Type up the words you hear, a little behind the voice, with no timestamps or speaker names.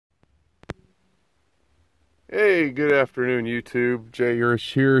Hey, good afternoon, YouTube. Jay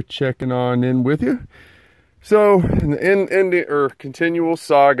Urish here, checking on in with you. So, in the continual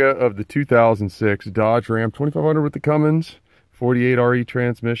saga of the 2006 Dodge Ram 2500 with the Cummins 48 RE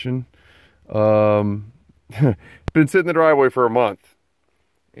transmission, been sitting in the driveway for a month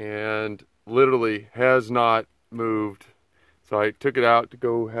and literally has not moved. So I took it out to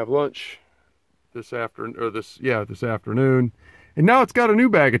go have lunch this afternoon, and now it's got a new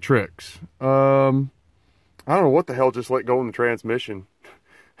bag of tricks. I don't know what the hell just let go in the transmission.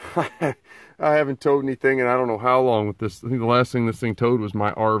 I haven't towed anything and I don't know how long with this. I think the last thing this thing towed was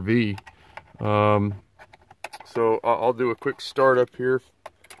my RV. So I'll do a quick start up here.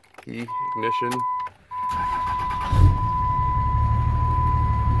 Key, ignition.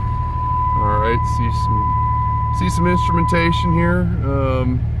 All right, see some instrumentation here.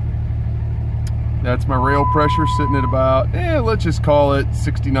 That's my rail pressure sitting at about, let's just call it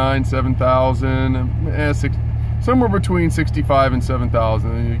 69, 7,000, somewhere between 65 and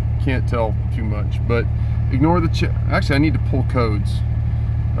 7,000. You can't tell too much, but ignore the actually I need to pull codes.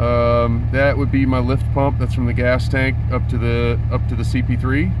 That would be my lift pump. That's from the gas tank up to the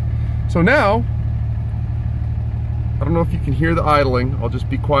CP3. So now, I don't know if you can hear the idling. I'll just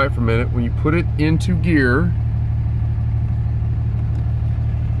be quiet for a minute. When you put it into gear,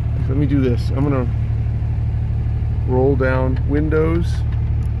 let me do this. I'm gonna roll down windows.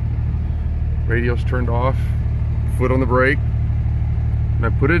 Radio's turned off. Foot on the brake. And I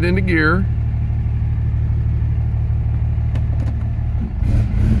put it into gear.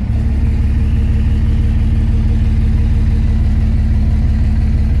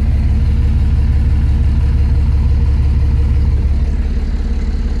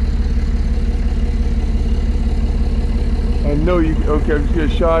 I know you, okay, I'm just gonna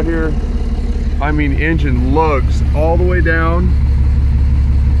get a shot here. I mean, engine lugs all the way down.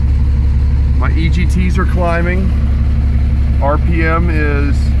 My EGTs are climbing. RPM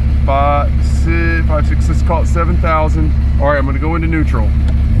is 5, 6, let's call it 7,000. All right, I'm gonna go into neutral.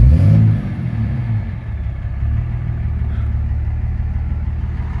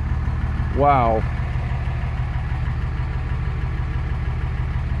 Wow.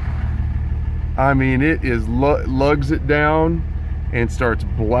 I mean, it is lugs it down and starts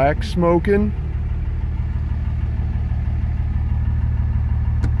black smoking.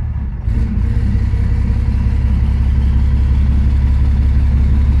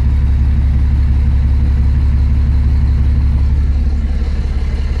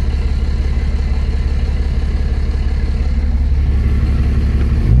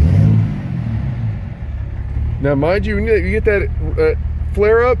 Now, mind you, you get that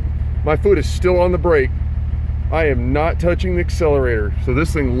flare up, my foot is still on the brake. I am not touching the accelerator. So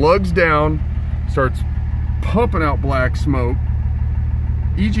this thing lugs down, starts pumping out black smoke.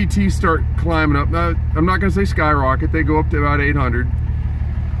 EGTs start climbing up. Now, I'm not gonna say skyrocket, they go up to about 800.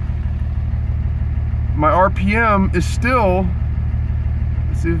 My RPM is still,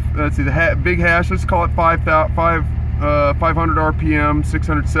 let's see the big hash, let's call it 500 RPM,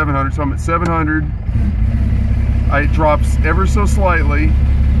 600, 700, so I'm at 700. It drops ever so slightly,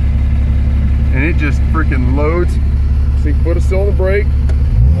 and it just freaking loads. See, foot is still on the brake.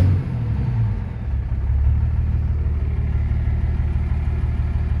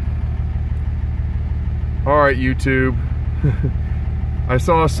 All right, YouTube. I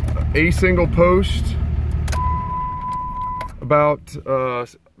saw a single post about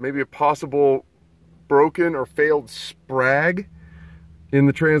maybe a possible broken or failed sprag in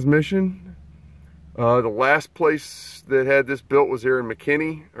the transmission. The last place that had this built was here in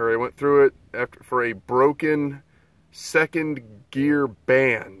McKinney, or I went through it for a broken second gear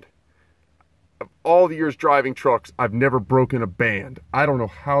band. Of all the years driving trucks, I've never broken a band. I don't know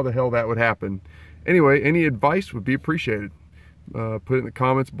how the hell that would happen. Anyway, any advice would be appreciated. Put it in the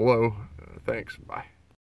comments below. Thanks. Bye.